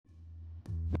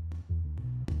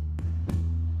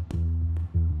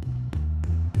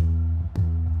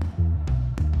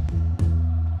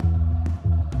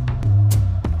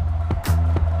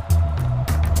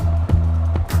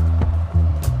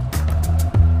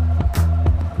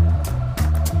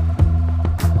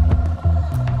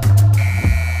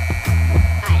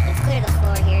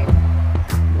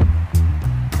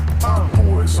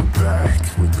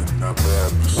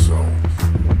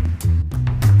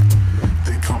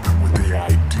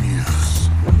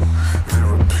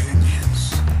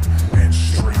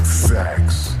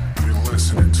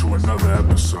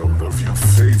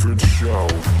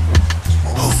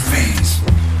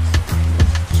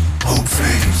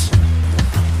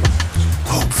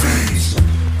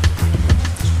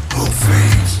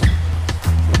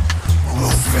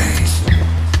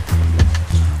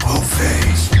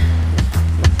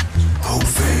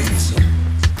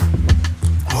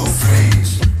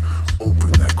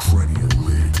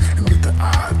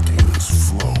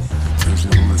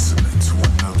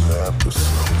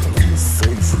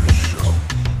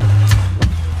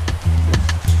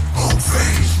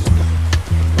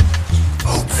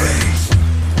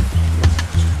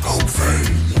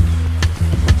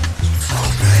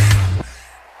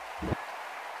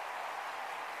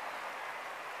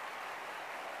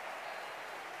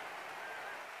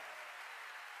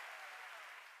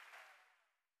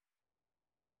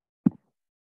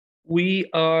We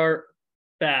are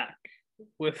back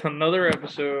with another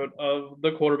episode of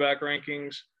the quarterback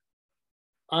rankings.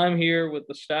 I'm here with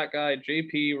the stat guy,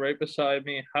 JP, right beside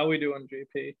me. How we doing,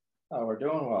 JP? Oh, we're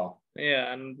doing well.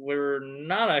 Yeah, and we're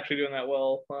not actually doing that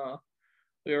well.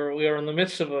 We are in the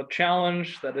midst of a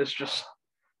challenge that is just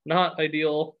not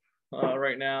ideal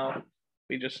right now.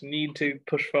 We just need to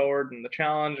push forward in the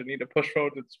challenge and need to push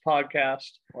forward with this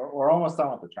podcast. We're almost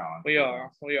done with the challenge. We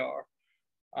are.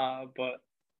 But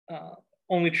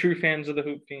only true fans of the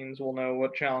Hoop Fiends will know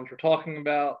what challenge we're talking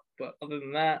about. But other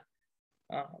than that,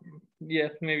 yeah,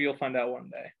 maybe you'll find out one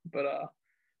day. But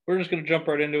we're just going to jump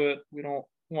right into it. We don't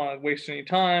want to waste any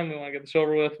time. We want to get this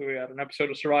over with. We got an episode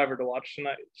of Survivor to watch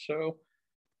tonight. So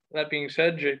that being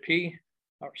said, JP,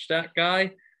 our stat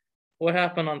guy, what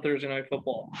happened on Thursday Night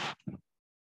Football?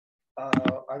 I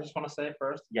just want to say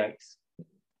first, yikes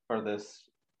for this.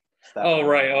 Oh,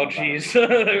 right. Oh, geez.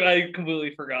 I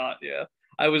completely forgot. Yeah.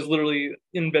 I was literally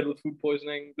in bed with food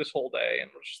poisoning this whole day, and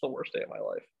it was just the worst day of my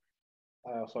life.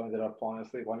 I also ended up falling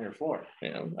asleep on your floor.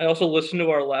 Yeah. I also listened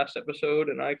to our last episode,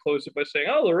 and I closed it by saying,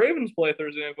 "Oh, the Ravens play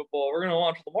Thursday Night Football. We're going to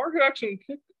watch Lamar Jackson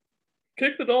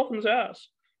kick the Dolphins' ass."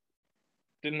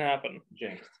 Didn't happen.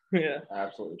 Jinxed. Yeah.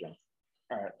 Absolutely jinxed.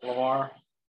 All right. Lamar,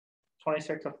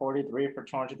 26 of 43 for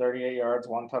 238 yards,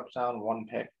 1 touchdown, 1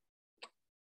 pick.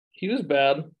 He was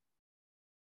bad.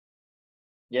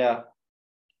 Yeah.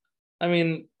 I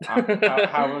mean,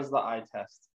 how was the eye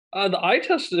test? The eye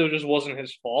test, it just wasn't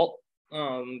his fault.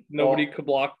 Nobody could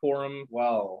block for him.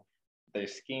 Well, they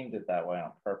schemed it that way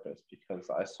on purpose because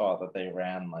I saw that they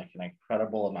ran like an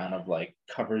incredible amount of like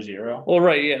cover zero. Well,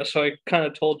 right, yeah. So I kind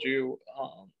of told you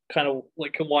kind of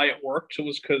like why it works. It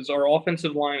was because our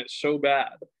offensive line is so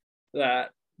bad that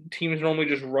teams normally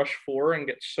just rush 4 and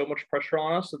get so much pressure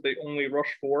on us that they only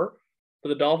rush 4. But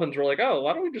the Dolphins were like, oh,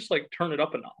 why don't we just like turn it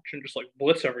up a notch and just like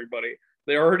blitz everybody?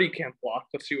 They already can't block.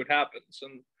 Let's see what happens.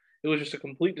 And it was just a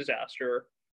complete disaster.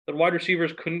 The wide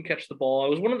receivers couldn't catch the ball. It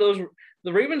was one of those.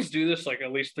 The Ravens do this like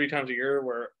at least 3 times a year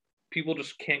where people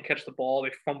just can't catch the ball.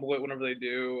 They fumble it whenever they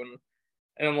do, and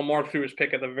then Lamar threw his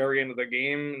pick at the very end of the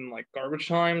game in like garbage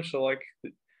time. So like,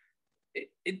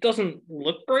 it doesn't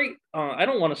look great. I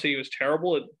don't want to say he was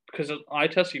terrible because of eye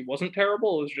test he wasn't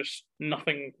terrible. It was just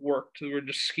nothing worked. We were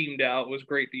just schemed out. It was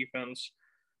great defense,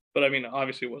 but I mean,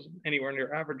 obviously, it wasn't anywhere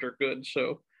near average or good.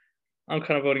 So I'm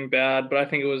kind of voting bad, but I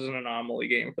think it was an anomaly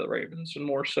game for the Ravens, and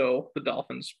more so the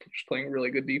Dolphins just playing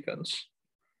really good defense.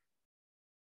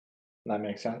 That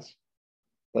makes sense.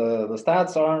 The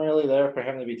stats aren't really there for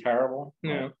him to be terrible.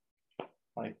 Yeah.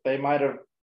 Like they might have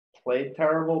played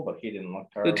terrible, but he didn't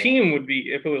look terrible. The team would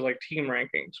be, if it was like team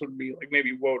rankings, would be like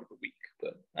maybe woe of the week,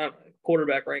 but I don't know,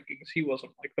 quarterback rankings, he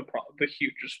wasn't like the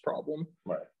hugest problem.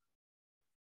 Right.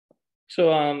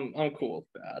 So I'm cool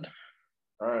with bad.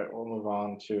 All right, we'll move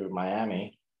on to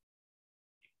Miami.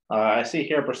 I see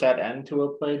here Brissett and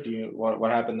Tua played.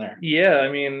 What happened there? Yeah, I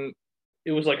mean,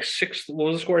 it was like 6. What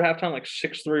was the score at halftime? Like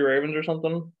 6-3 Ravens or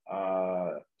something.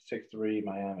 6-3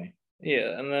 Miami.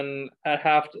 Yeah, and then at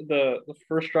half, the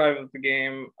first drive of the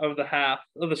game of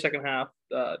the second half,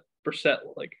 Brissett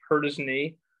like hurt his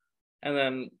knee, and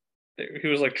then he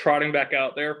was like trotting back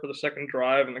out there for the second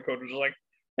drive, and the coach was like,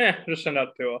 just send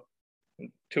out Tua.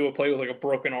 And Tua played with like a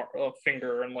broken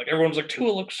finger, and like everyone's like,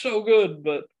 Tua looks so good,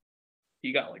 but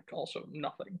he got like also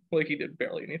nothing. Like he did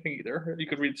barely anything either. You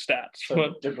could read stats.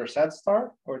 So did Brissett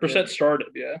start? Brissett started,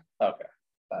 yeah. Okay.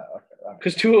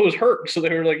 Because Tua was hurt, so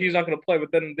they were like, he's not going to play.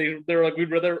 But then they were like, we'd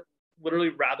literally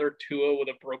rather Tua with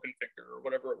a broken finger or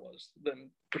whatever it was than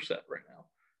Brissett right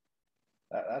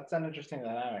now. That's an interesting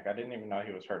dynamic. I didn't even know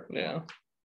he was hurt. Yeah.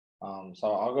 So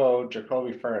I'll go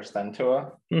Jacoby first, then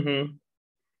Tua.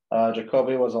 Mm-hmm.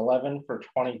 Jacoby was 11 for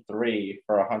 23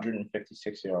 for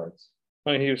 156 yards.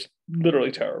 I mean, he was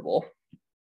literally terrible.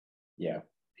 Yeah.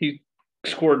 He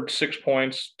scored 6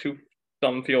 points, 2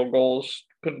 dumb field goals,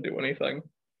 couldn't do anything.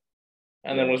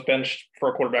 And then was benched for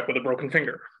a quarterback with a broken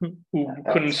finger who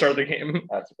couldn't start the game.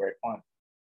 That's a great point.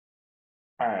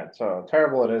 All right, so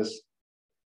terrible it is.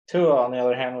 Tua, on the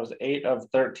other hand, was 8 of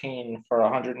 13 for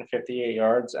 158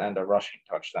 yards and a rushing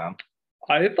touchdown.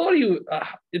 I thought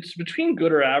it's between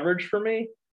good or average for me.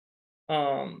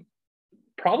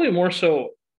 Probably more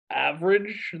so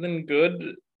average than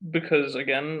good because,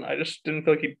 again, I just didn't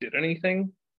feel like he did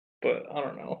anything. But I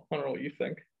don't know. I don't know what you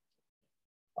think.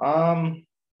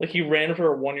 Like he ran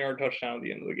for a 1-yard touchdown at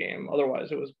the end of the game.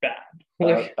 Otherwise, it was bad.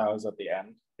 That was at the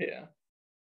end. Yeah.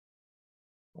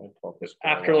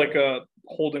 After like a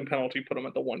holding penalty, put him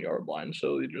at the 1-yard line.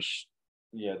 So they just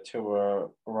Tua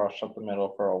rushed up the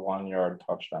middle for a 1-yard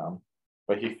touchdown,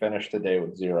 but he finished the day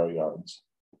with 0 yards.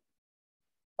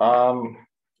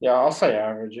 Yeah, I'll say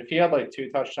average. If he had like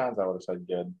 2 touchdowns, I would have said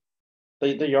good.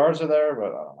 The yards are there,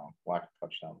 but I don't know. Lack of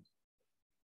touchdowns.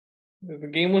 The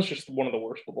game was just one of the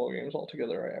worst football games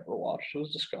altogether I ever watched. It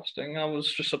was disgusting. I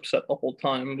was just upset the whole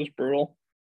time. It was brutal.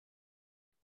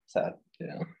 Sad.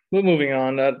 Yeah. But moving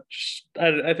on, I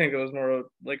think it was more of,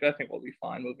 like, I think we'll be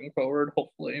fine moving forward,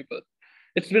 hopefully. But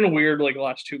it's been a weird, like,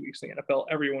 last 2 weeks in the NFL.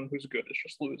 Everyone who's good is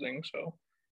just losing. So,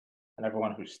 And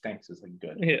everyone who stinks is like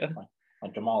good. yeah,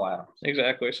 like Jamal Adams.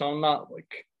 exactly. So I'm not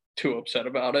like too upset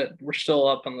about it. We're still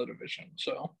up in the division.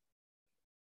 So,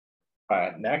 All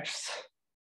right, next,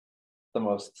 the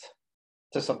most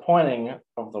disappointing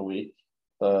of the week,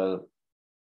 the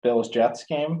Bills Jets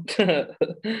game. the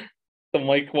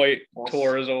Mike White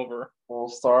tour is over. We'll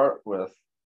start with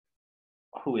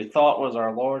who we thought was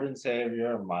our Lord and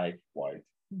Savior, Mike White,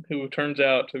 who turns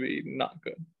out to be not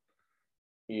good.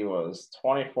 He was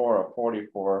 24 of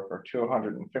 44 for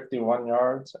 251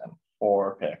 yards and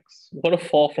 4 picks. What a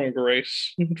fall from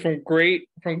grace. From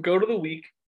go to the week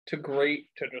to great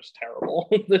to just terrible.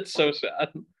 That's so sad.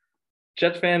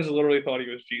 Jets fans literally thought he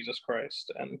was Jesus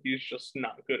Christ, and he's just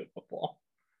not good at football.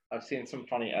 I've seen some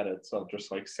funny edits of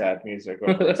just like sad music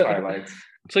over his highlights.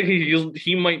 It's like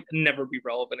he might never be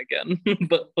relevant again.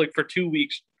 But like for 2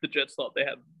 weeks, the Jets thought they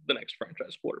had the next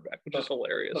franchise quarterback, which is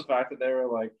hilarious. The fact that they were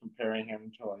like comparing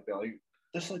him to like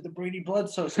just like the Brady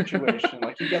Bledsoe situation.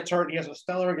 Like he gets hurt, he has a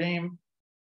stellar game,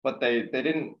 but they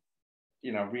didn't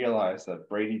realize that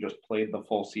Brady just played the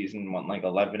full season, went like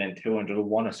 11-2, and just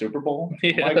won a Super Bowl.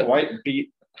 Yeah. Mike White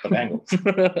beat the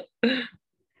Bengals.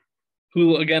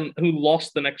 who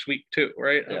lost the next week too,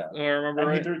 right? Yeah. I remember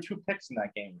right. He threw 2 picks in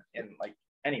that game, and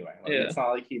anyway, it's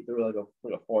not like he threw like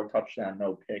a 4 touchdown,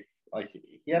 no pick. Like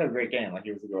he had a great game, like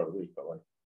he was the go of the week, but like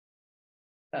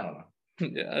I don't know.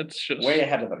 Yeah, it's just way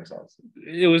ahead of themselves.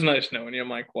 It was nice knowing you,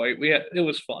 Mike White. It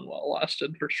was fun while it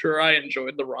lasted for sure. I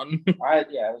enjoyed the run. It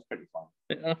was pretty fun.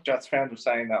 Yeah. Jets fans were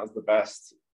saying that was the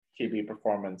best QB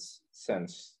performance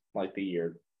since like the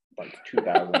year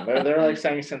 2000. they're like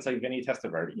saying since like Vinny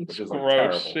Testaverde, which is like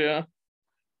gross, terrible. Yeah.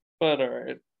 But all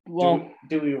right. Well,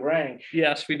 do we rank?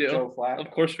 Yes, we do. Joe Flacco?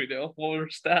 Of course we do. What were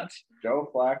stats? Joe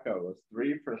Flacco was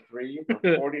 3 for 3 for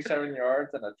 47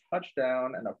 yards and a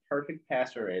touchdown and a perfect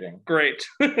passer rating. Great.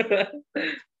 That's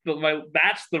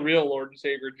the real Lord and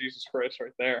Savior Jesus Christ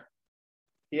right there.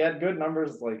 He had good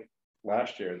numbers like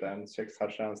last year. Then 6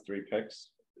 touchdowns, 3 picks.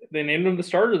 They named him the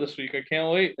starter this week. I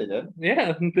can't wait. They did?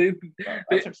 Yeah.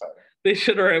 That's exciting. They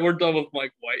should. All right, we're done with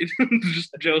Mike White.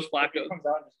 Just Joe Flacco. If he comes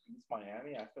out and just beats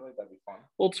Miami, I feel like that'd be fun.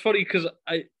 Well, it's funny because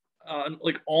I,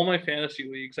 like all my fantasy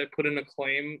leagues, I put in a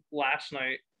claim last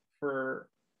night for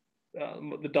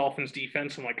the Dolphins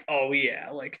defense. I'm like, oh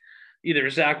yeah, like either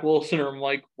Zach Wilson or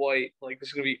Mike White. Like this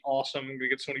is gonna be awesome. I'm gonna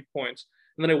get so many points.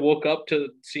 And then I woke up to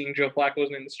seeing Joe Flacco was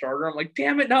named the starter. I'm like,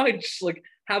 damn it! Now I just like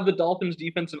have the Dolphins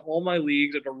defense in all my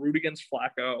leagues. I have to root against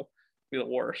Flacco. Be the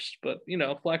worst, but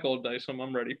Flacco will dice him.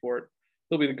 I'm ready for it.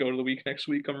 He'll be the go of the week next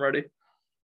week. I'm ready.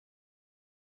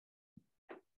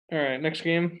 All right, next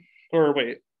game. Or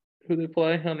wait, who they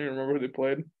play? I don't even remember who they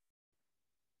played.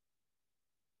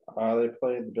 They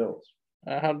played the Bills.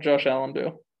 How did Josh Allen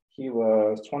do? He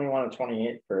was 21 of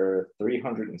 28 for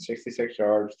 366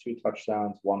 yards, 2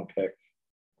 touchdowns, 1 pick.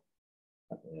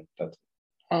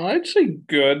 I'd say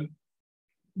good.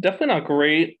 Definitely not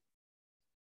great.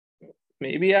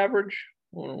 Maybe average.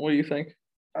 What do you think?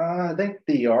 I think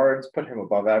the yards put him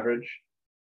above average,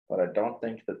 but I don't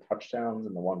think the touchdowns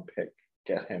and the 1 pick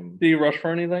get him. Did he rush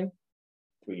for anything?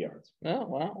 3 yards. Oh,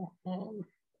 wow.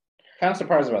 Kind of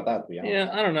surprised about that, to be honest. Yeah,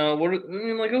 I don't know.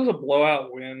 It was a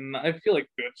blowout win. I feel like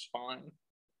good's fine.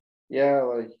 Yeah,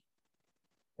 like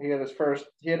he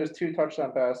had his 2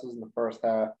 touchdown passes in the first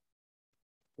half.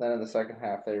 Then in the second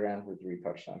half, they ran for 3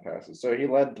 touchdown passes. So he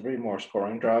led 3 more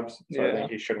scoring drives. So I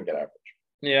think he shouldn't get average.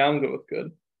 Yeah, I'm good with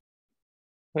good.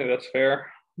 I think that's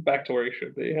fair. Back to where he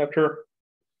should be after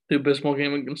the abysmal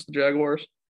game against the Jaguars.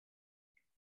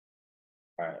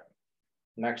 All right.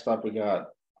 Next up, we got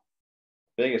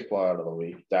biggest blowout of the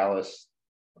week, Dallas,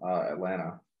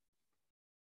 Atlanta.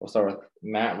 We'll start with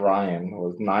Matt Ryan, who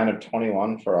was 9 of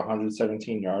 21 for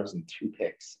 117 yards and 2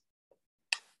 picks.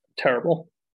 Terrible.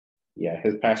 Yeah,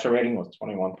 his passer rating was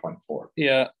 21.4.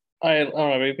 Yeah, I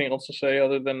don't have anything else to say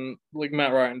other than like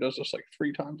Matt Ryan does this like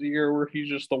 3 times a year where he's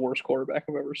just the worst quarterback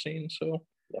I've ever seen. So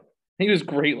yep. He was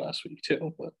great last week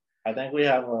too. But I think we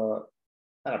have an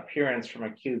appearance from a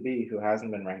QB who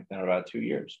hasn't been ranked in about 2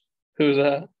 years. Who's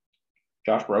that?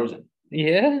 Josh Rosen.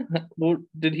 Yeah?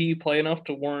 Did he play enough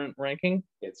to warrant ranking?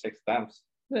 He had 6 attempts.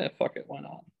 Yeah, fuck it. Why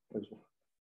not? It was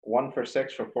 1 for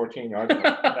 6 for 14 yards and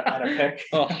a pick.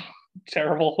 Oh,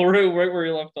 Terrible. Right where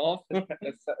you left off.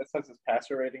 It says his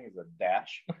passer rating is a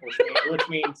dash, which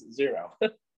means 0.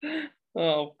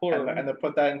 Oh, poor. And to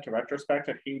put that into retrospect,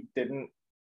 if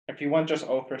he went just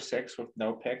 0 for 6 with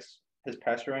no picks, his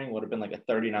passer rating would have been like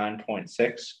a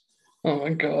 39.6. Oh my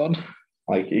god.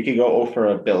 Like you could go 0 for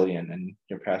a billion and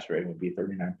your passer rating would be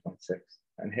 39.6.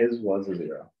 And his was a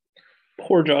 0.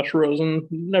 Poor Josh Rosen.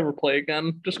 Never play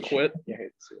again. Just quit. Yeah, I hate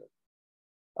to see it.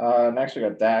 Next we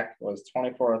got Dak, was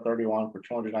 24 of 31 for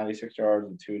 296 yards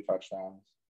and 2 touchdowns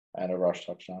and a rush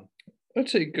touchdown. I'd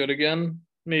say good again.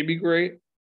 Maybe great.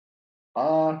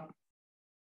 I'll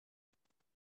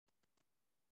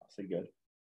say good.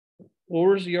 What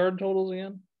was the yard totals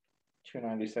again?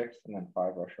 296 and then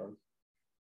 5 rush yards.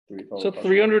 3 total. So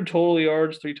 300 total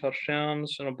yards, 3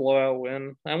 touchdowns, and a blowout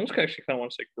win. I almost actually kind of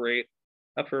want to say great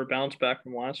after a bounce back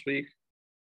from last week.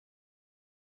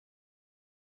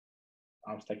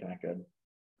 I was taking that good.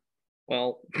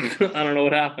 Well, I don't know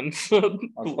what happens.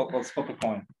 Let's flip a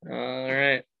coin. All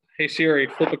right. Hey Siri,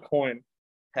 flip a coin.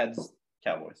 Heads,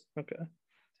 Cowboys. Okay.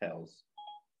 Tails.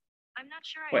 I'm not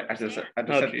sure. Wait, I just said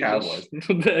Cowboys.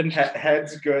 Then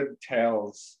Heads good,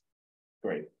 tails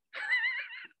great.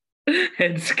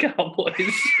 Heads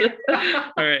Cowboys.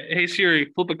 All right. Hey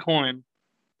Siri, flip a coin.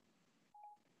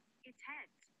 It's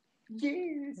heads.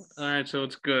 Yes. All right, so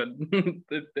it's good.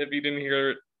 If you didn't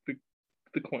hear it,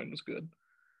 the coin was good.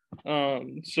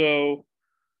 So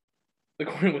the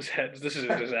coin was heads. This is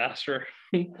a disaster.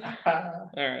 All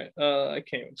right. I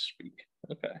can't even speak.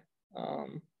 Okay.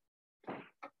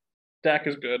 Dak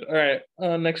is good. All right.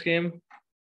 Next game.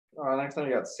 Next time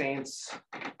we got Saints,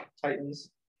 Titans.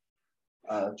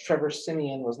 Trevor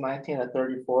Siemian was 19 of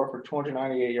 34 for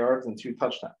 298 yards and 2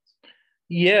 touchdowns.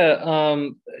 Yeah,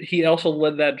 he also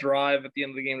led that drive at the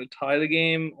end of the game to tie the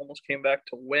game, almost came back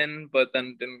to win, but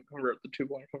then didn't convert the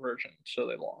 2-point conversion, so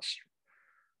they lost.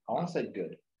 I want to say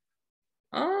good.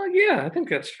 Yeah, I think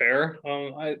that's fair.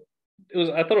 I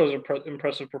thought it was an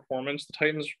impressive performance. The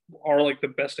Titans are like the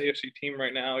best AFC team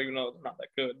right now, even though they're not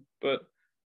that good. But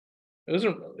I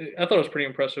thought it was pretty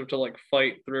impressive to like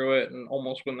fight through it and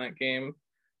almost win that game.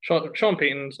 Sean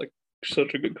Payton's like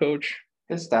such a good coach.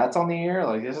 His stats on the year,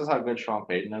 like this is how good Sean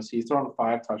Payton is. He's thrown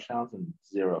 5 touchdowns and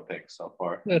 0 picks so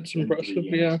far. That's impressive,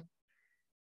 yeah.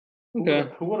 Okay.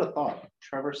 Who would have thought?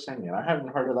 Trevor Siemian. I haven't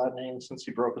heard of that name since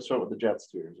he broke his foot with the Jets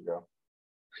 2 years ago.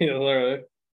 Yeah, literally.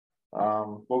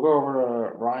 We'll go over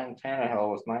to Ryan Tannehill,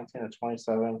 was 19 of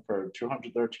 27 for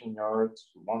 213 yards,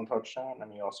 1 touchdown, and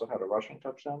he also had a rushing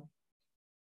touchdown.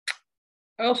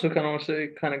 I also kind of want to say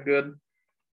kind of good.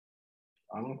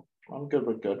 I'm good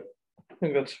with good. I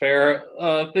think that's fair.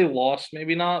 If they lost,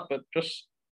 maybe not, but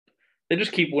they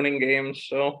just keep winning games,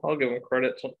 so I'll give them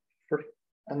credit for.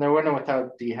 And they're winning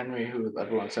without D. Henry, who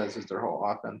everyone says is their whole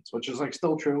offense, which is like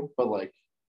still true, but like,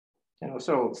 you know,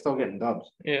 still getting dubs.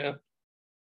 Yeah.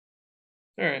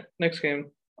 All right, next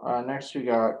game. Next we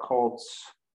got Colts,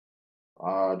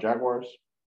 Jaguars.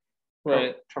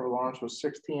 Right. Trevor Lawrence was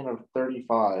 16 of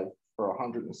 35 for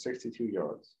 162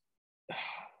 yards.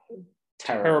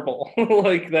 Terrible.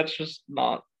 Like that's just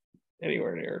not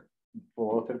anywhere near.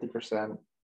 Below 50%,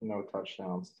 no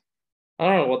touchdowns. I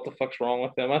don't know what the fuck's wrong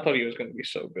with him. I thought he was going to be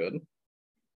so good.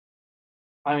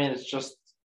 I mean, it's just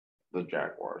the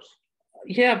Jaguars.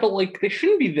 Yeah, but like they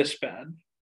shouldn't be this bad.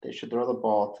 They should throw the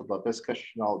ball to LaVisca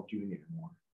Chenault Jr.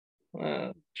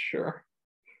 more. Sure.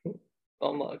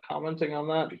 I'm not commenting on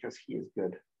that. Because he is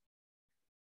good.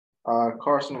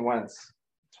 Carson Wentz,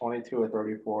 22 of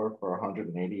 34 for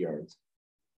 180 yards.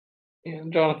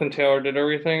 And Jonathan Taylor did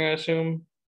everything, I assume.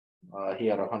 He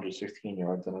had 116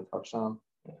 yards and a touchdown.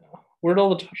 Yeah. Where'd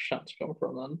all the touchdowns come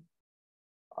from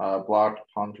then? Blocked,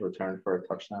 punt, returned for a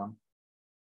touchdown.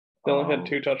 They only had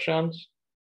 2 touchdowns?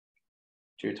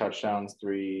 2 touchdowns,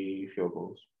 3 field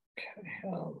goals.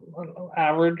 Okay.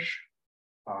 Average?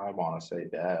 I want to say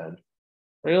bad.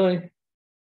 Really?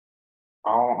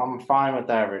 I'm fine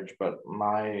with average, but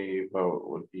my vote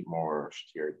would be more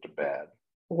steered to bad.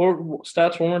 What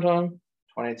stats one more time?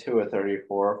 22 of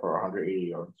 34 for 180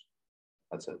 yards.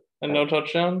 That's it. And no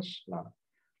touchdowns? No.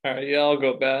 All right, yeah, I'll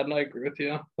go bad. I agree with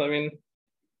you. I mean,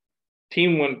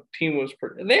 team was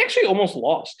pretty. They actually almost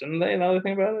lost, didn't they? Now that I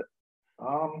think about it,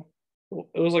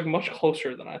 it was like much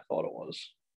closer than I thought it was.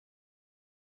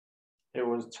 It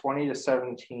was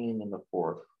 20-17 in the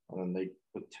 4th, and then they,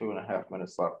 with 2.5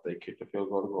 minutes left, they kicked a field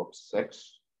goal to go up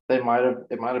 6. It might have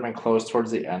been close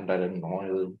towards the end. I didn't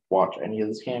really watch any of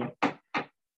this game.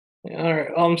 Yeah, all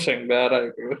right, I'm saying bad. I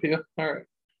agree with you. All right,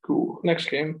 cool. Next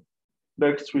game.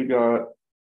 Next we got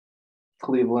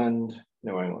Cleveland,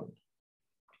 New England.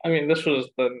 I mean, this was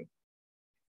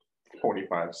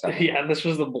 45-7. Yeah, this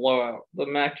was the blowout. The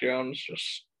Mac Jones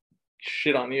just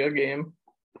shit on you game.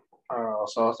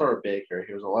 So I'll start with Baker.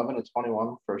 He was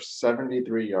 11-21 for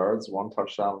 73 yards, 1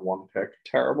 touchdown, 1 pick.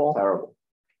 Terrible. Terrible.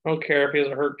 I don't care if he has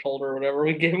a hurt shoulder or whatever.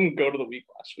 We gave him go to the week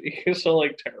last week. So,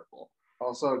 like, terrible.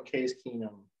 Also, Case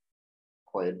Keenum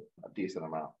played a decent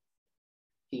amount.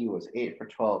 He was 8-12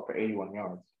 for 81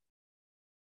 yards.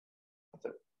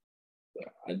 That's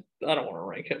it. I don't want to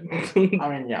rank him. I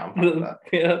mean, yeah, I'm fine with that.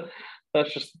 Yeah,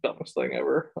 that's just the dumbest thing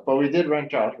ever. But we did rank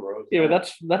Josh Rose. Yeah,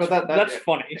 but that's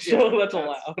funny. Yeah, So that's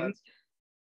allowed.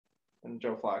 And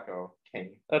Joe Flacco,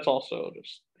 king. That's also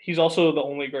just he's also the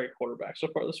only great quarterback so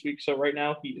far this week. So right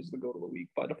now he is the go to the week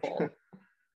by default.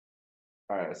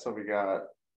 All right, so we got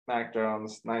Mac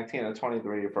Jones,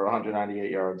 19-23 for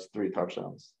 198 yards, 3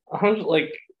 touchdowns. I was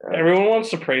like, everyone wants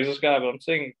to praise this guy, but I'm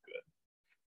saying good.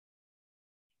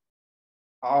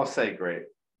 I'll say great.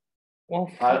 Well,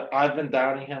 I've been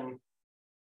doubting him.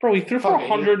 Bro, he threw for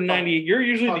 198. You're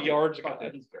usually the yards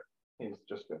guy. He's good. He's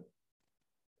just good.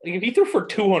 Like if he threw for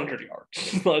 200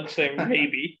 yards, I'd say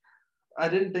maybe. I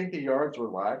didn't think the yards were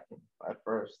lacking at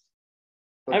first.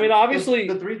 I mean, obviously,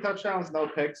 the 3 touchdowns, no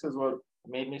picks is what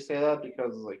made me say that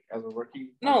because, like, as a rookie.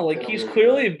 No, like he's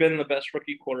clearly been the best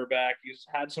rookie quarterback. He's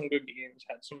had some good games,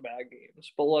 had some bad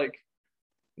games, but like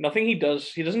nothing he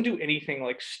doesn't do anything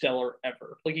like stellar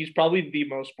ever. Like he's probably the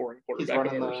most boring quarterback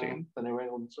I've ever seen. The New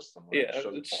England system. Right? Yeah,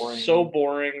 it's boring, so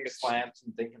boring. Slants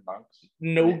and dink and dunks.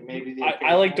 No, maybe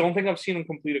I like don't think I've seen him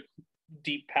complete a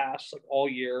deep pass like all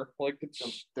year. Like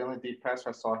it's the only deep pass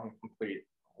I saw him complete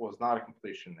was not a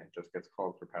completion. It just gets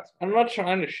called for passing. I'm not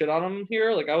trying to shit on him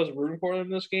here. Like I was rooting for him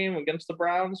in this game against the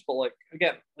Browns, but like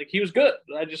again, like he was good.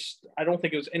 I don't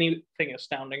think it was anything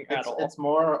astounding at all. It's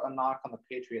more a knock on the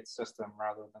Patriots system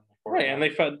rather than the right. And they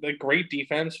found the great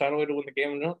defense, found a way to win the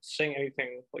game. I'm not saying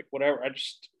anything like whatever.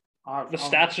 The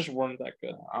stats just weren't that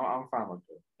good. I'm fine with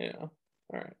it. Yeah. All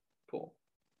right. Cool.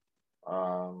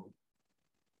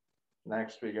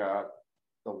 Next we got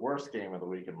the worst game of the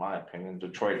week, in my opinion,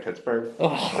 Detroit-Pittsburgh.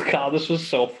 Oh, God, this was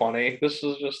so funny. This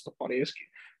is just the funniest game.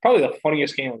 Probably the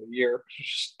funniest game of the year. It's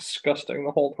just disgusting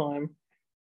the whole time.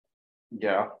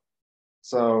 Yeah.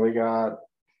 So we got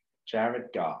Jared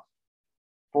Goff,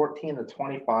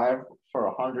 14-25 for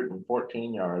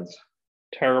 114 yards.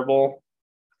 Terrible.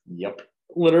 Yep.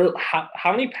 Literally,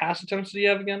 how many pass attempts did he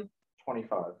have again?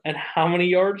 25. And how many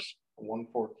yards?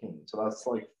 114. So that's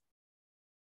like.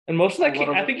 And most of that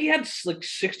game, I think he had like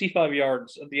 65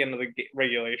 yards at the end of the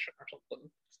regulation or something.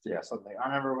 Yeah, something. I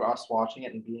remember us watching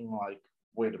it and being like,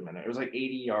 wait a minute. It was like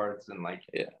 80 yards and like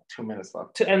 2 minutes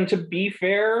left. And to be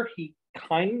fair, he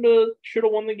kind of should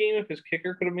have won the game if his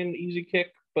kicker could have been an easy kick,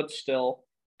 but still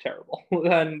terrible.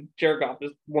 And Jared Goff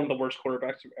is one of the worst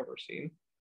quarterbacks I've ever seen.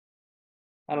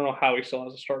 I don't know how he still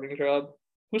has a starting job.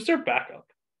 Who's their backup?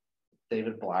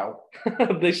 David Blau.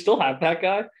 They still have that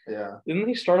guy? Yeah. Didn't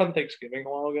he start on Thanksgiving a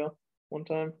while ago? One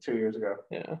time? 2 years ago.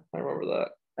 Yeah, I remember that.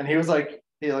 And he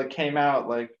came out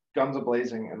like guns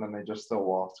a-blazing, and then they just still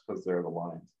lost because they're the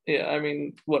Lions. Yeah, I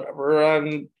mean, whatever.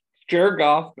 Jared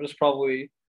Goff has probably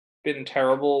been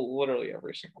terrible literally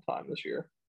every single time this year.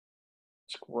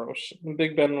 It's gross.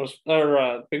 Big Ben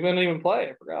didn't even play.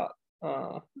 I forgot.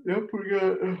 Yep, we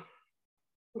got.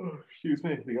 Excuse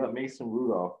me. We got Mason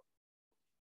Rudolph.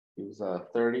 He was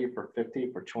 30 for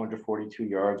 50 for 242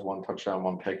 yards, 1 touchdown,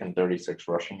 1 pick, and 36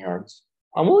 rushing yards.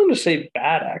 I'm willing to say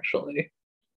bad, actually.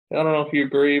 I don't know if you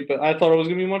agree, but I thought it was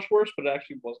going to be much worse, but it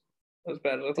actually wasn't as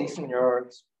bad as I thought. Decent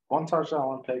yards. 1 touchdown,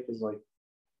 1 pick is like,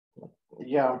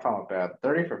 yeah, I'm fine with bad.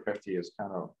 30 for 50 is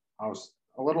kind of, I was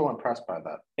a little impressed by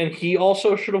that. And he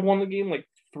also should have won the game like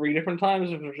 3 different times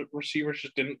if the receivers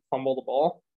just didn't fumble the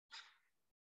ball.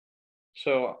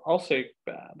 So I'll say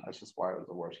bad. That's just why it was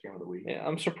the worst game of the week. Yeah,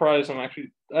 I'm surprised. I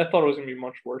thought it was going to be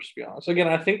much worse, to be honest. Again,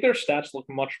 I think their stats look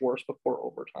much worse before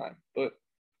overtime, but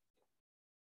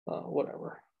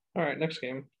whatever. All right, next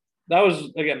game. That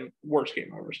was, again, worst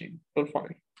game I've ever seen, but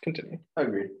funny. Continue.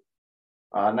 Agreed.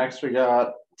 Next, we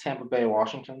got Tampa Bay,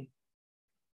 Washington.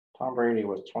 Tom Brady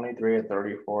was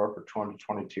 23-34 for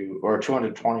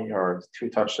 220 yards, 2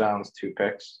 touchdowns, 2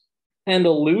 picks. And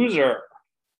a loser.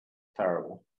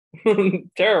 Terrible.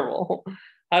 Terrible.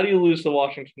 How do you lose the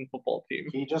Washington football team?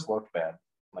 He just looked bad,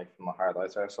 like from the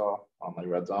highlights I saw on the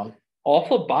red zone.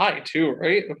 Off a bye too,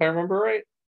 right? If I remember right.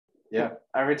 Yeah.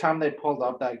 Every time they pulled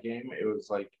up that game, it was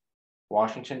like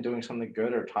Washington doing something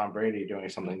good or Tom Brady doing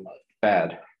something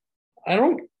bad.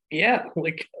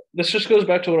 Like this just goes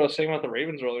back to what I was saying about the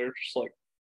Ravens earlier. Just like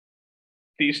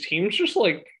these teams just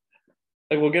like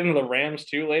we'll get into the Rams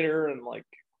too later, and like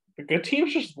the good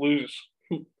teams just lose.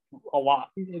 a lot.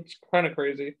 It's kind of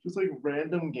crazy. Just like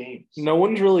random games. No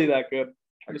one's really that good.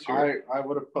 Like, I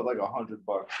would have put like $100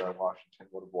 that Washington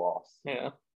would have lost. Yeah,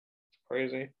 it's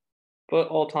crazy. But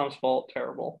all time's fault,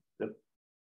 terrible. Yep.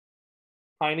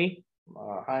 Heine?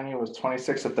 Heine was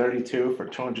 26 of 32 for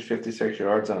 256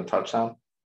 yards and a touchdown.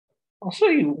 I'll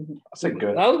say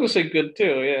good. I was gonna say good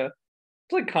too. Yeah,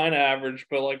 it's like kind of average,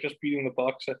 but like just beating the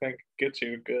Bucks, I think gets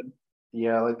you good.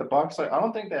 Yeah, like the Bucks. Like I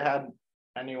don't think they had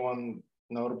anyone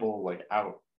notable like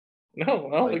out.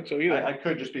 No, I don't think so either. I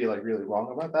could just be like really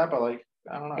wrong about that, but like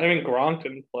I don't know. I mean, Gronk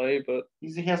didn't play, but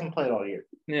he hasn't played all year.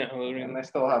 Yeah, I mean, and they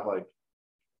still have like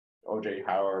OJ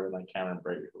Howard and like Cameron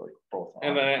Brady, like both.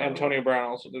 And Antonio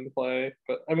Brown also didn't play,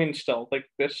 but I mean, still like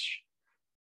this.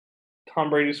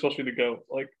 Tom Brady's supposed to be the GOAT.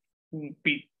 Like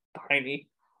beat Heine.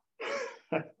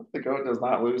 The GOAT does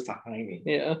not lose to Heine.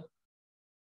 Yeah.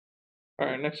 All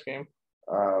right, next game.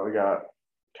 We got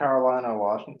Carolina,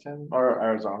 Washington, or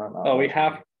Arizona. We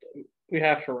have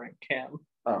to rank Cam.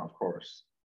 Oh, of course.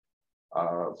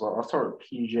 So I'll start with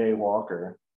PJ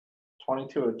Walker,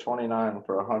 22 of 29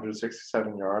 for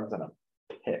 167 yards and a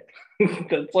pick.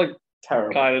 That's like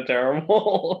terrible. Kind of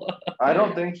terrible. I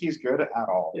don't think he's good at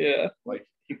all. Yeah. Like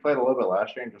he played a little bit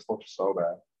last year and just looked so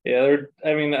bad. Yeah,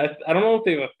 I mean, I don't know if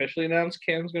they've officially announced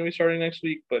Cam's going to be starting next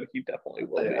week, but he definitely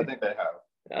will be. I think they have.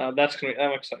 I'm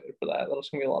excited for that. That's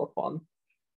going to be a lot of fun.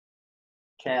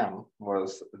 Cam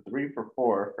was 3 for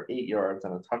 4 for 8 yards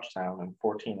and a touchdown and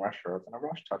 14 rush yards and a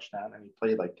rush touchdown, and he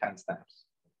played like 10 snaps.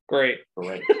 Great.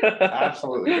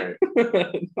 Absolutely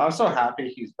great. I'm so happy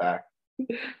he's back.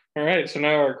 All right, so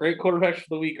now our great quarterbacks for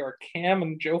the week are Cam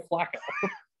and Joe Flacco.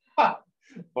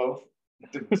 Both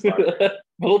didn't start.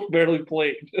 Both barely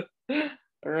played.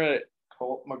 All right.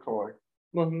 Colt McCoy.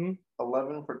 11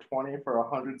 for 20 for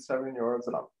 107 yards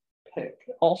and a pick.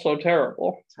 Also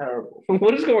terrible. Terrible.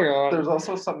 What is going on? There's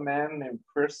also some man named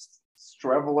Chris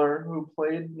Streveler who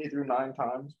played. He threw 9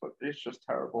 times, but it's just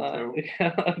terrible too.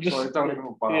 Yeah, so I don't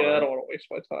even bother. Yeah, I don't want to waste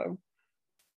my time.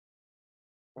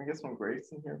 Can we get some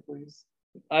grades in here, please?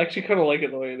 I actually kind of like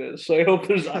it the way it is, so I hope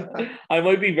there's. I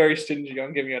might be very stingy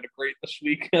on giving out a grade this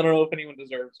week. I don't know if anyone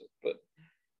deserves it, but.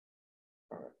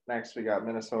 All right. Next, we got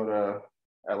Minnesota,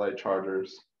 LA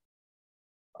Chargers.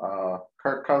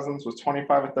 Kirk Cousins was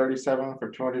 25 of 37 for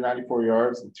 294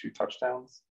 yards and 2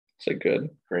 touchdowns. So good.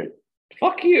 Great.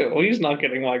 Fuck you. He's not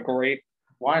getting my great.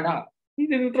 Why not? He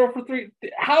didn't throw for 3.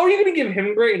 How are you going to give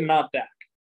him great and not Dak?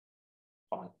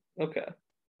 Fine. Okay.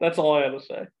 That's all I have to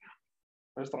say.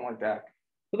 I just don't like Dak.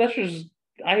 But that's just,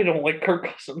 I don't like Kirk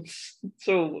Cousins.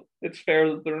 So it's fair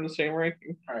that they're in the same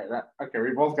ranking. All right. Okay,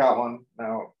 we both got one.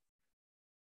 Now,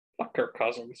 fuck Kirk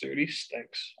Cousins, dude. He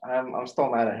stinks. I'm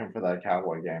still mad at him for that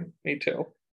Cowboy game. Me too.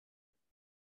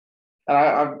 And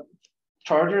I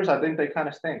Chargers, I think they kind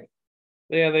of stink.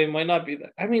 Yeah, they might not be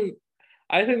that. I mean,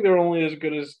 I think they're only as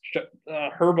good as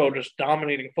Herbo just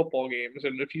dominating football games.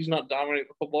 And if he's not dominating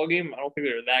the football game, I don't think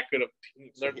they're that good of a team.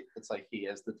 It's like he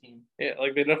is the team. Yeah,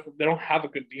 like they don't have a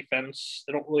good defense.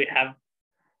 They don't really have.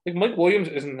 Like Mike Williams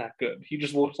isn't that good. He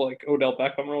just looks like Odell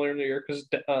Beckham earlier in the year because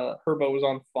Herbo was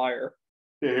on fire.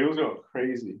 Yeah, he was going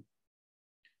crazy.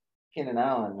 Keenan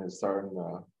Allen is starting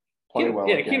to play well.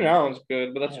 Yeah, Keenan Allen's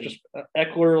good, but that's just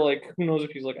Eckler. Like, who knows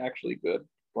if he's like actually good?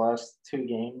 Last 2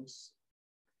 games,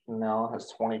 Keenan Allen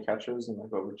has 20 catches and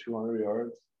like over 200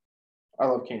 yards. I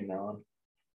love Keenan Allen.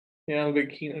 Yeah, I'm a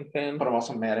big Keenan fan. But I'm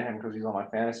also mad at him because he's on my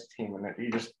fantasy team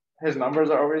and his numbers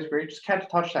are always great. Just catch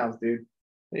touchdowns, dude.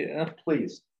 Yeah.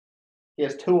 Please. He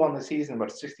has 2 on the season,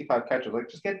 but 65 catches. Like,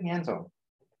 just get in the end zone.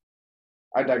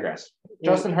 I digress.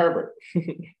 Justin Herbert,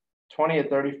 20 of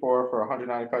 34 for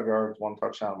 195 yards, 1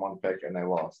 touchdown, 1 pick, and they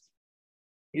lost.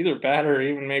 Either bad or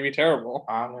even maybe terrible.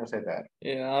 I'm going to say bad.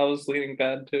 Yeah, I was leaning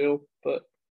bad too, but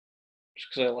just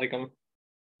because I like him.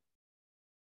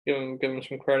 Give him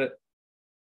some credit.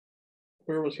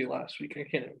 Where was he last week? I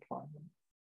can't even find him.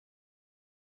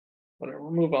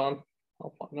 Whatever, move on.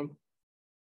 I'll find him.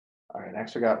 All right,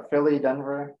 next we got Philly,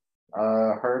 Denver.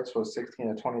 Hurts was 16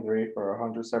 of 23 for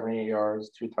 178 yards,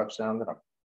 2 touchdowns, and a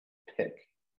pick.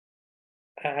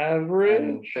 Average?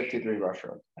 And 53 rush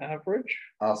yards. Average?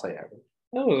 I'll say average.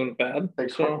 That wasn't bad. They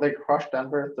crushed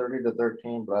Denver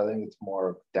 30-13, but I think it's more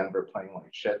of Denver playing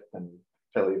like shit than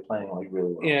Philly playing like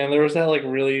really well. Yeah, and there was that like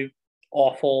really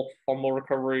awful fumble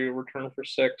recovery return for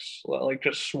 6, like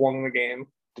just swung the game.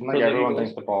 Didn't like everyone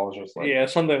think the ball was just like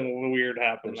something weird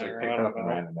happened there. Like, picked it up and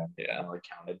ran and then like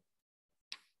counted.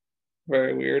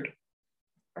 Very weird.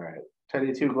 All right.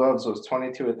 Teddy Two Gloves was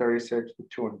 22 of 36 with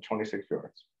 226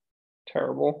 yards.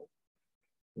 Terrible.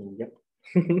 Yep.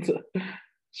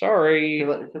 Sorry.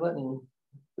 If you're letting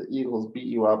the Eagles beat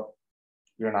you up,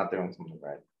 you're not doing something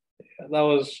right. that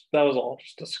was all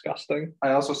just disgusting.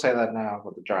 I also say that now,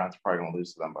 but the Giants are probably going to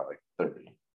lose to them by like 30.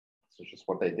 So it's just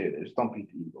what they do. They just don't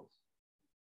beat the Eagles.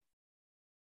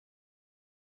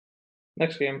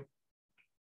 Next game.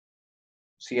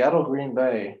 Seattle, Green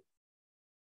Bay.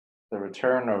 The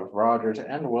return of Rodgers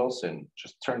and Wilson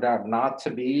just turned out not to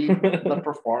be the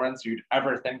performance you'd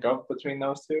ever think of between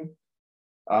those two.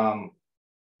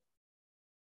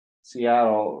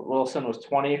 Seattle, Wilson was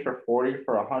 20 for 40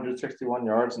 for 161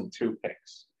 yards and 2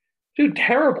 picks. Dude,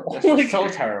 terrible. This is so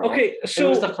terrible. Okay, so it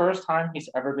was the first time he's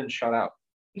ever been shut out.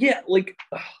 Yeah, like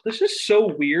this is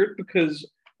so weird because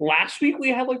last week we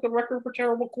had like the record for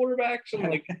terrible quarterbacks, and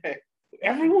like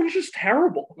everyone's just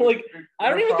terrible. Like I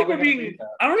don't even think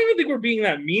we're being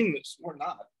that mean this week. We're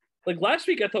not. Like last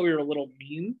week I thought we were a little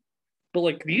mean, but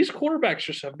like these quarterbacks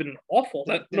just have been awful.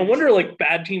 No wonder like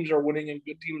bad teams are winning and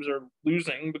good teams are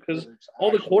losing because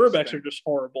all the quarterbacks are just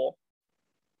horrible.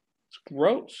 It's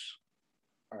gross.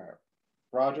 All right.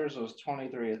 Rodgers was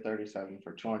 23 of 37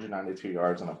 for 292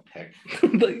 yards and a pick.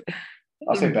 Like,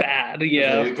 I'll say bad,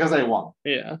 yeah. Because they won.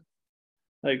 Yeah,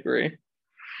 I agree.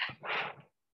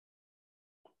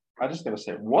 I just gotta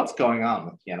say, what's going on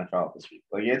with the NFL this week?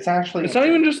 Like, it's not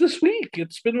even just this week.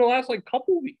 It's been the last like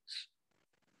couple weeks.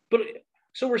 But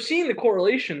so we're seeing the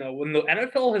correlation though. When the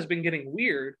NFL has been getting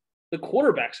weird, the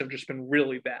quarterbacks have just been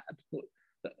really bad.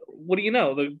 What do you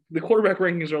know? The quarterback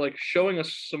rankings are like showing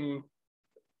us some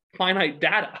finite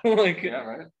data. Like yeah,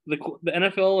 right. The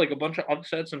NFL, like a bunch of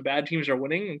upsets and bad teams are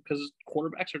winning because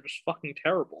quarterbacks are just fucking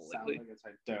terrible. Sounds like it's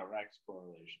a direct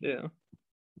correlation. Yeah.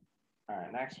 All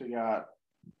right, next we got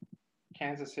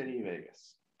Kansas City,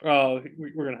 Vegas. Oh,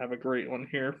 we're gonna have a great one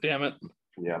here. Damn it.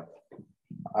 Yeah.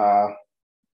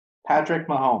 Patrick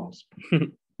Mahomes,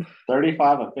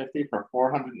 35 of 50 for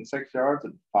 406 yards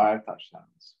and 5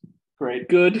 touchdowns. Great.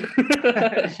 Good.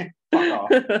 Fuck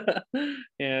off.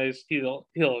 Yeah, he'll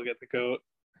get the goat.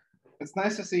 It's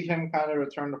nice to see him kind of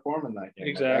return to form in that game.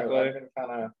 Exactly.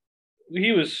 Like,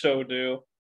 he was so due.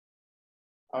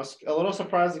 I was a little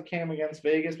surprised it came against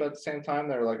Vegas, but at the same time,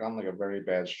 they're like on like a very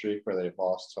bad streak where they've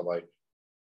lost to like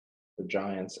the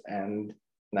Giants and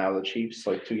now the Chiefs,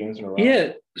 like 2 games in a row.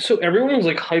 Yeah, so everyone was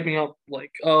like hyping up,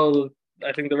 like, oh,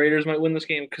 I think the Raiders might win this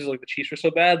game because like the Chiefs are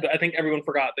so bad, but I think everyone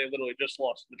forgot they literally just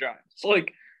lost to the Giants. So,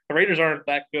 like the Raiders aren't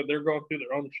that good; they're going through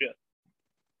their own shit.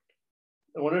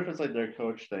 I wonder if it's like their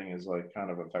coach thing is like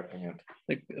kind of affecting it.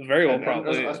 Like very well,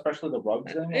 probably, especially the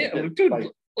Ruggs thing. Yeah, dude.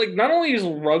 Like not only is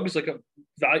Ruggs like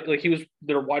he was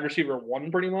their wide receiver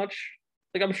 1 pretty much.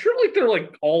 Like I'm sure like they're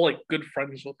like all like good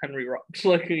friends with Henry Ruggs.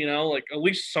 Like like at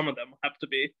least some of them have to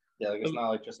be. Yeah, like it's not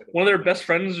like just like one of their best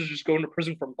friends is just going to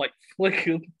prison for life. Like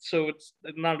so it's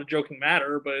not a joking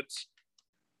matter, but it's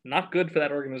not good for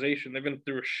that organization. They've been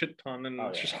through a shit ton, and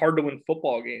it's just hard to win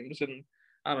football games. And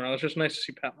I don't know. It's just nice to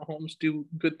see Pat Mahomes do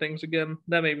good things again.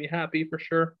 That made me happy for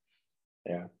sure.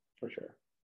 Yeah, for sure.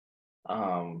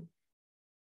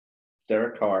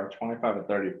 Derek Carr, 25 of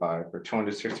 35 for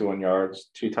 261 yards,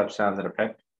 2 touchdowns and a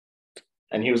pick.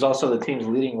 And he was also the team's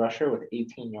leading rusher with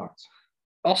 18 yards.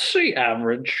 I'll say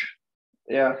average.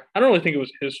 Yeah. I don't really think it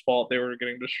was his fault they were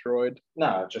getting destroyed.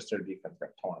 No, just their defense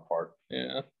got torn apart.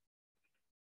 Yeah.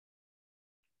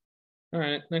 All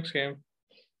right, next game.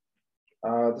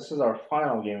 This is our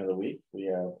final game of the week. We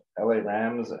have LA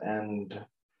Rams and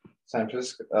San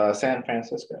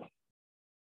Francisco.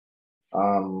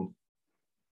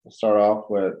 We'll start off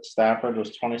with Stafford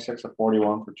was 26 of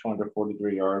 41 for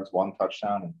 243 yards, 1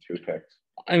 touchdown, and 2 picks.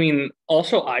 I mean,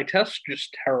 also eye test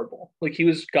just terrible. Like he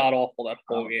was god awful that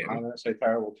whole game. I'm gonna say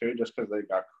terrible too, just because they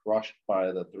got crushed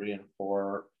by the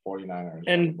 3-4 49ers.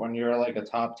 And when you're like a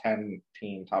top 10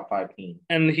 team, top 5 team,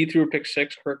 and he threw a pick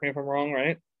 6. Correct me if I'm wrong,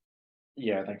 right?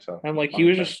 Yeah, I think so. And like he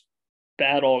was just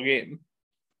bad all game.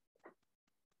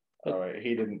 Oh, wait,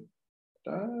 he didn't.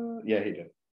 Yeah, he did.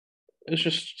 It's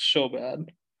just so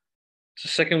bad. It's the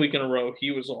second week in a row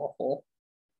he was awful.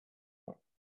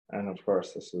 And of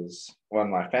course, this is when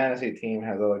my fantasy team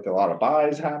has like a lot of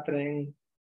buys happening.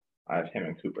 I have him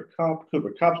and Cooper Kupp.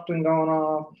 Cooper Kupp's been going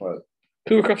off, but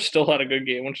Cooper Kupp still had a good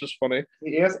game, which is funny.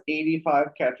 He has 85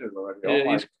 catches already.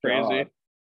 Yeah, he's crazy. God.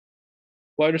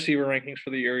 Wide receiver rankings for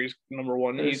the year, he's number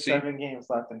 1. There's easy. 7 games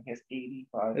left, and he has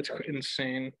 85. It's catches.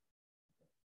 Insane.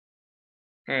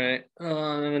 All right,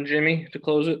 and then Jimmy to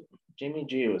close it. Jimmy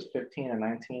G was 15 and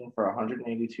 19 for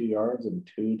 182 yards and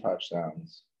 2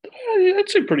 touchdowns. Yeah,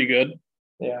 that's pretty good.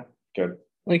 Yeah, good.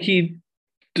 Like he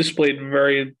displayed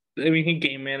he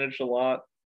game managed a lot.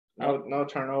 No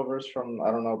turnovers from, I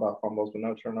don't know about fumbles, but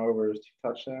no turnovers, 2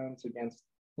 touchdowns against,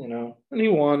 And he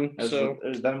won. So it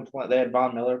was them. They had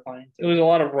Von Miller playing. It was a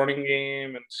lot of running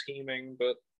game and scheming,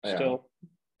 but still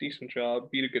decent job.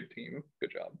 Beat a good team.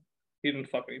 Good job. He didn't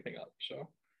fuck anything up. So,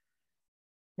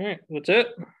 all right, that's it.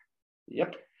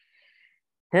 Yep.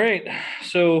 All right.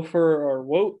 So for our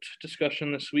WOT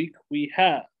discussion this week, we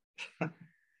have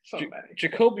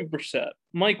Jacoby Brissett,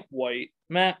 Mike White,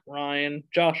 Matt Ryan,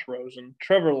 Josh Rosen,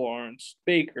 Trevor Lawrence,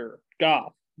 Baker,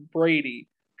 Goff, Brady,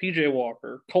 PJ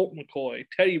Walker, Colt McCoy,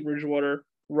 Teddy Bridgewater,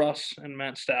 Russ, and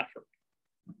Matt Stafford.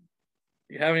 Do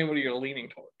you have anybody you're leaning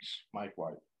towards? Mike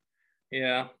White.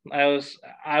 Yeah, I was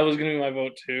going to be my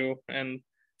vote too, and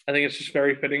I think it's just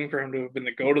very fitting for him to have been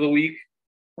the GOAT of the week.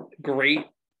 Great,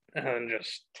 and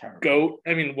just Terrible.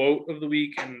 WOT of the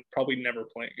week, and probably never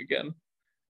playing again.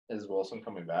 Is Wilson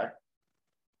coming back?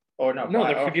 Oh no,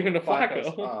 they're forgiving to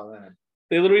Flacco. Oh man,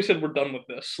 they literally said we're done with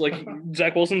this. Like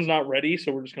Zach Wilson's not ready,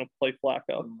 so we're just going to play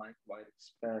Flacco. the Mike White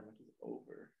experiment is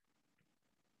over.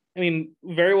 I mean,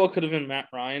 very well could have been Matt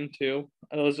Ryan too.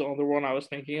 That was the other one I was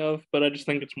thinking of, but I just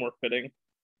think it's more fitting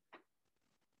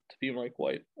to be Mike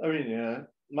White. I mean, yeah,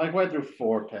 Mike White threw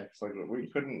 4 picks. Like we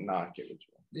couldn't not give it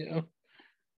to him. Yeah.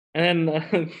 And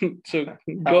so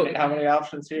how many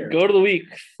options here? Go to the week.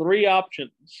 3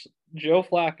 options: Joe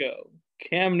Flacco,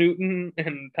 Cam Newton,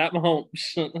 and Pat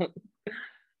Mahomes.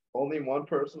 Only one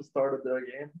person started their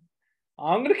game.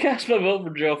 I'm gonna cast my vote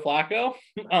for Joe Flacco.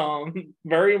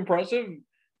 Very impressive.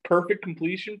 Perfect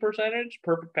completion percentage.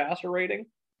 Perfect passer rating.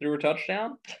 Threw a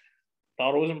touchdown.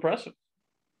 Thought it was impressive.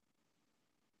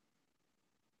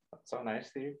 That's so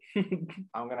nice to you.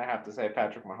 I'm gonna have to say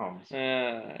Patrick Mahomes.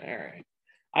 All right.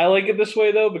 I like it this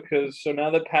way, though, because so now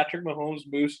that Patrick Mahomes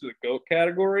moves to the GOAT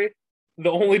category,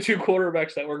 the only 2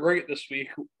 quarterbacks that were great this week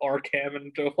are Cam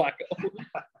and Joe Flacco.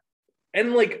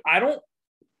 And, like,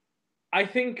 I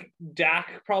think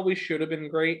Dak probably should have been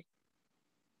great.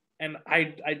 And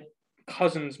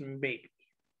Cousins maybe.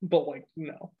 But, like,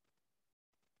 no.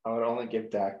 I would only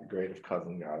give Dak a grade if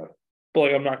Cousin got it. But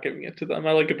like I'm not giving it to them.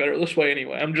 I like it better this way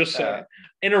anyway. I'm just saying.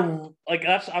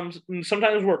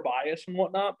 Sometimes we're biased and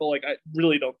whatnot, but like I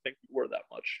really don't think we're that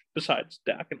much besides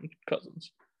Dak and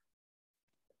Cousins.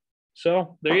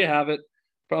 So there you have it.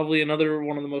 Probably another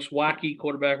one of the most wacky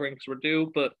quarterback rankings we're due,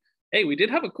 but hey, we did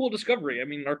have a cool discovery. I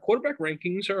mean, our quarterback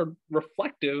rankings are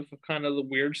reflective of kind of the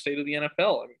weird state of the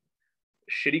NFL. I mean,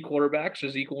 shitty quarterbacks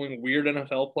is equaling weird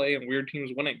NFL play and weird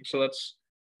teams winning. So that's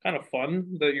kind of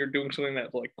fun that you're doing something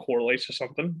that like correlates to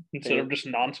something instead of just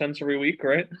nonsense every week,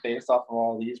 right? Based off of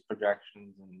all these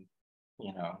projections and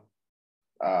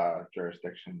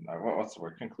jurisdiction, what's the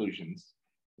word? Conclusions.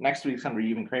 Next week's gonna be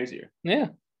even crazier. Yeah.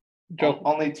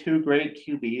 Only 2 great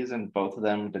QBs and both of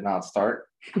them did not start.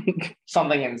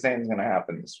 Something insane is gonna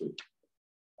happen this week.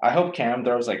 I hope Cam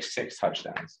throws like 6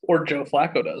 touchdowns. Or Joe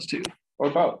Flacco does too.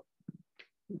 Or both.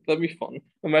 That'd be fun.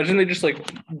 Imagine they just like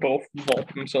both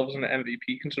vault themselves into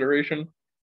MVP consideration.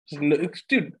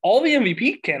 Dude, all the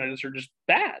MVP candidates are just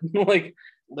bad. Like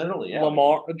literally, yeah.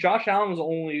 Lamar, Josh Allen was the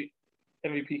only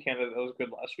MVP candidate that was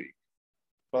good last week.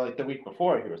 But like the week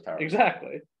before, he was terrible.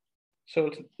 Exactly.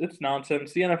 So it's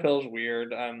nonsense. The NFL is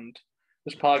weird, and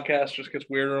this podcast just gets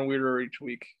weirder and weirder each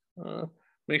week.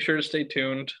 Make sure to stay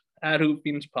tuned.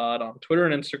 @HoopFiendsPod on Twitter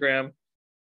and Instagram.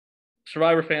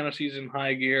 Survivor Fantasies in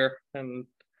high gear, and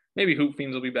maybe Hoop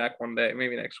Fiends will be back one day,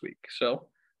 maybe next week. So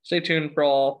stay tuned for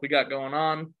all we got going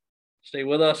on. Stay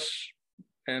with us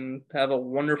and have a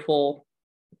wonderful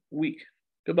week.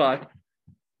 Goodbye.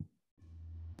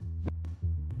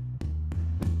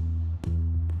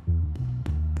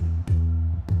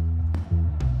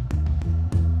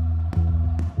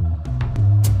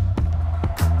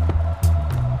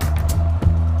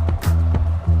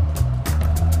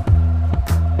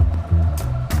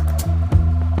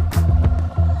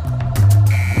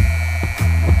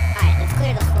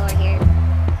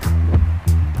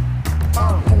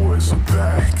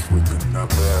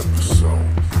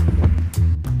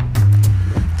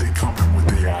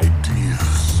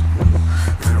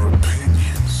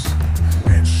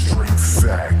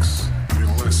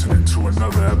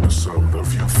 Another episode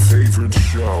of your favorite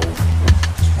show.